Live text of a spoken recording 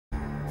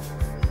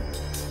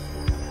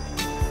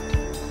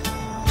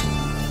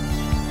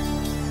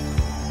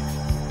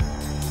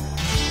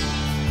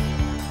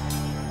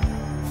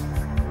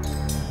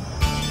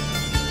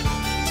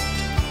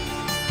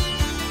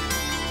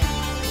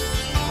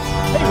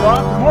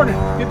Rob. Good morning.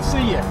 Good to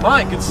see you.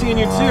 Mike, good seeing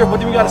you too.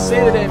 What do we got to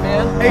say today,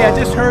 man? Hey, I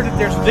just heard that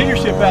there's a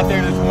dealership out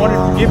there that's wanted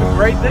to give them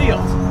great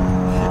deals.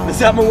 Is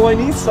that Melloy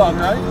Nissan,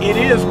 right? It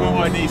is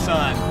Melloy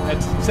Nissan.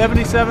 That's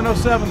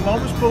 7707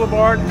 Lomas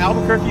Boulevard,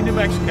 Albuquerque, New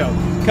Mexico.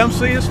 Come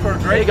see us for a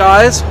great... Hey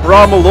guys,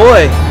 Rob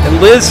Melloy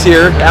and Liz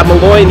here at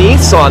Melloy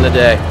Nissan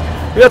today.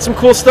 We got some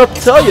cool stuff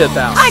to tell you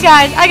about. Hi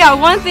guys, I got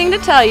one thing to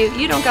tell you.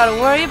 You don't gotta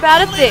worry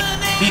about a thing.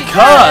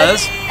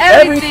 Because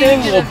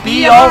everything will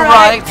be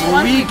alright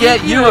when we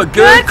get you a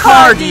good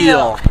car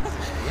deal.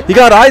 You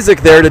got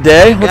Isaac there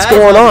today. What's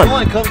going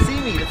on? Come see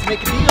me. Let's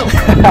make a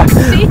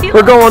deal.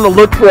 We're going to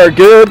look for a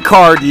good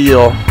car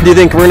deal. Do you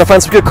think we're going to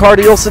find some good car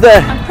deals today?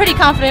 I'm pretty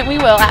confident we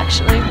will,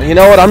 actually. You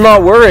know what? I'm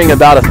not worrying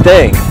about a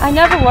thing. I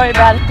never worry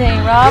about a thing,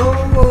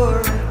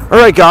 Rob.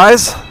 Alright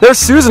guys, there's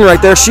Susan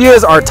right there. She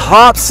is our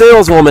top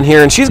saleswoman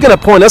here, and she's going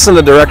to point us in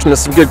the direction of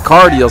some good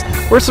car deals.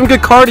 Where's some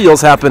good car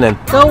deals happening?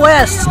 Go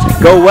west.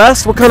 Go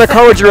west? What kind of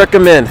car would you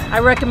recommend? I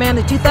recommend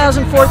the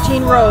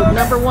 2014 Rogue,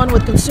 #1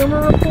 with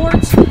Consumer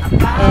Reports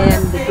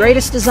and the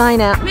greatest design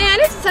out. Man,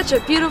 it's such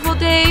a beautiful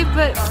day,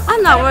 but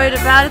I'm not worried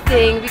about a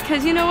thing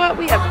because you know what?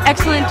 We have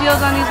excellent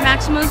deals on these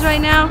Maximos right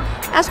now.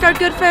 Ask our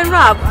good friend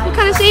Rob. What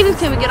kind of savings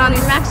can we get on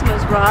these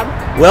Maximos, Rob?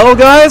 Well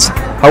guys,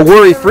 a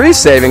worry-free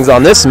savings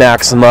on this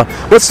Maxima.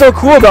 What's so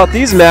cool about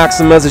these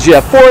Maximas is you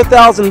have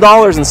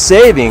 $4,000 in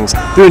savings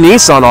through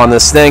Nissan on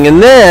this thing,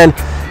 and then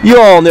you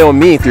all know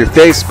me through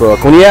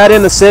Facebook. When you add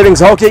in the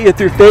savings I'll get you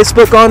through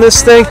Facebook on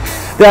this thing,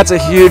 that's a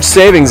huge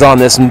savings on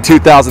this in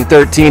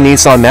 2013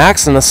 Nissan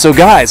Maxima. So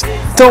guys,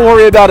 don't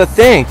worry about a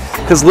thing,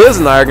 because Liz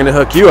and I are going to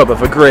hook you up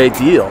with a great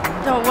deal.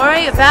 Don't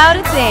worry about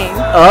a thing.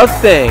 A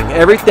thing.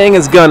 Everything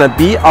is going to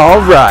be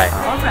alright.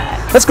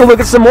 Alright. Let's go look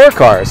at some more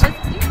cars.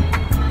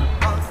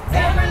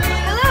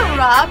 Hello,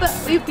 Rob.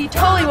 We'd be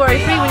totally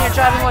worry-free when you're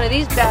driving one of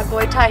these bad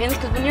boy Titans,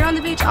 because when you're on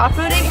the beach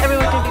off-roading,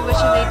 everyone could be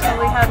wishing they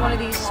totally had one of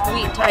these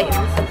sweet Titans.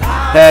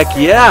 Heck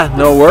yeah,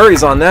 no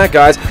worries on that,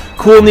 guys.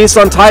 Cool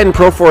Nissan Titan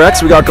Pro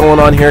 4X we got going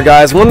on here,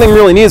 guys. One thing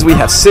really neat is we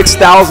have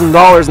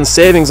 $6,000 in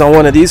savings on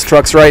one of these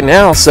trucks right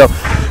now. So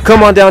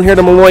come on down here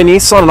to Melloy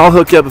Nissan and I'll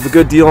hook you up with a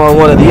good deal on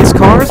one of these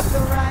cars.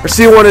 Or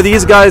see one of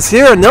these guys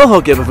here and they'll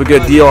hook you up with a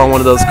good deal on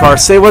one of those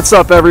cars. Say what's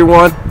up,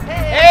 everyone.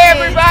 Hey,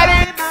 everybody!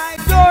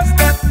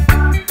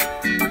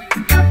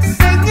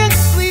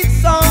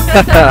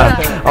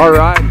 All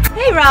right.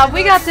 Hey Rob,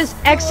 we got this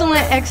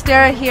excellent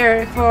Xterra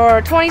here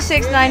for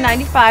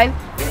 $26,995.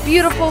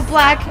 Beautiful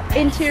black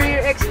interior,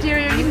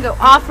 exterior. You can go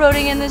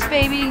off-roading in this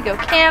baby. You can go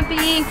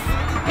camping.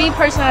 Me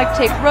personally, I can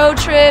take road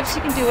trips.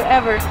 You can do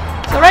whatever.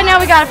 So right now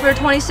we got it for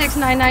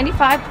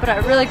 $26,995, but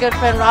our really good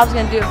friend Rob's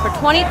gonna do it for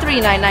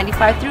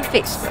 $23,995 through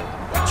Facebook.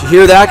 Did you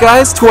hear that,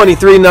 guys?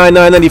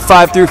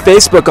 $23,995 through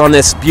Facebook on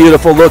this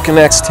beautiful looking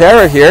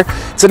Xterra here.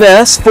 It's an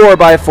S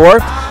 4x4.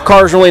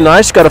 Car's really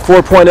nice. Got a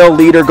 4.0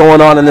 liter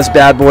going on in this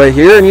bad boy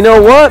here. And you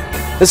know what?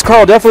 This car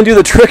will definitely do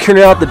the trick when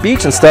you're out at the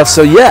beach and stuff.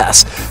 So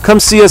yes, come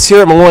see us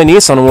here at Melloy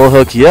Nissan and we'll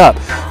hook you up.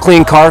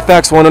 Clean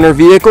Carfax 100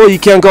 vehicle. You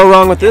can't go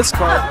wrong with this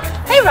car.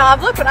 Hey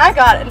Rob, look what I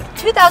got. A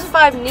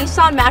 2005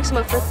 Nissan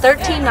Maxima for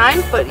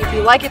 $13,900, but if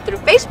you like it through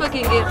Facebook,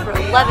 you can get it for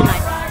 $11,900.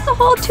 That's a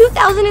whole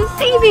 $2,000 in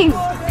savings.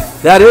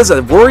 That is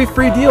a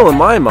worry-free deal in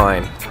my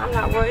mind. I'm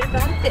not worried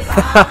about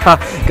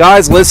it.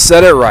 Guys, Liz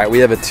said it right. We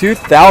have a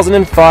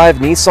 2005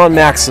 Nissan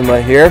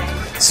Maxima here.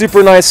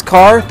 Super nice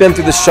car. Been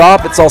through the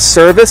shop. It's all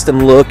serviced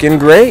and looking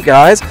great,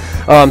 guys.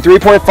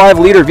 3.5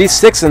 liter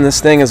V6 in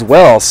this thing as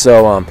well.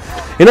 So,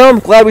 you know, I'm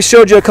glad we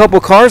showed you a couple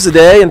cars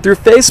today. And through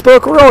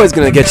Facebook, we're always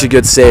going to get you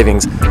good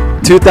savings.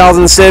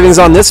 2,000 savings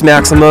on this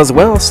Maxima as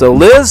well. So,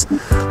 Liz,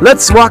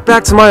 let's walk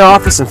back to my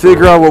office and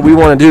figure out what we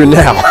want to do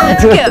now.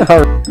 Let's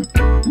go.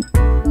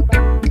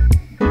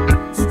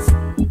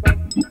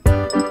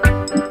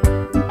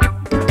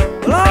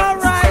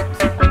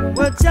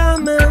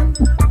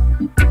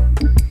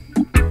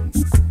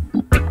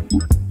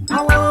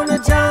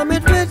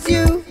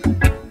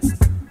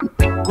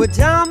 With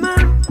diamond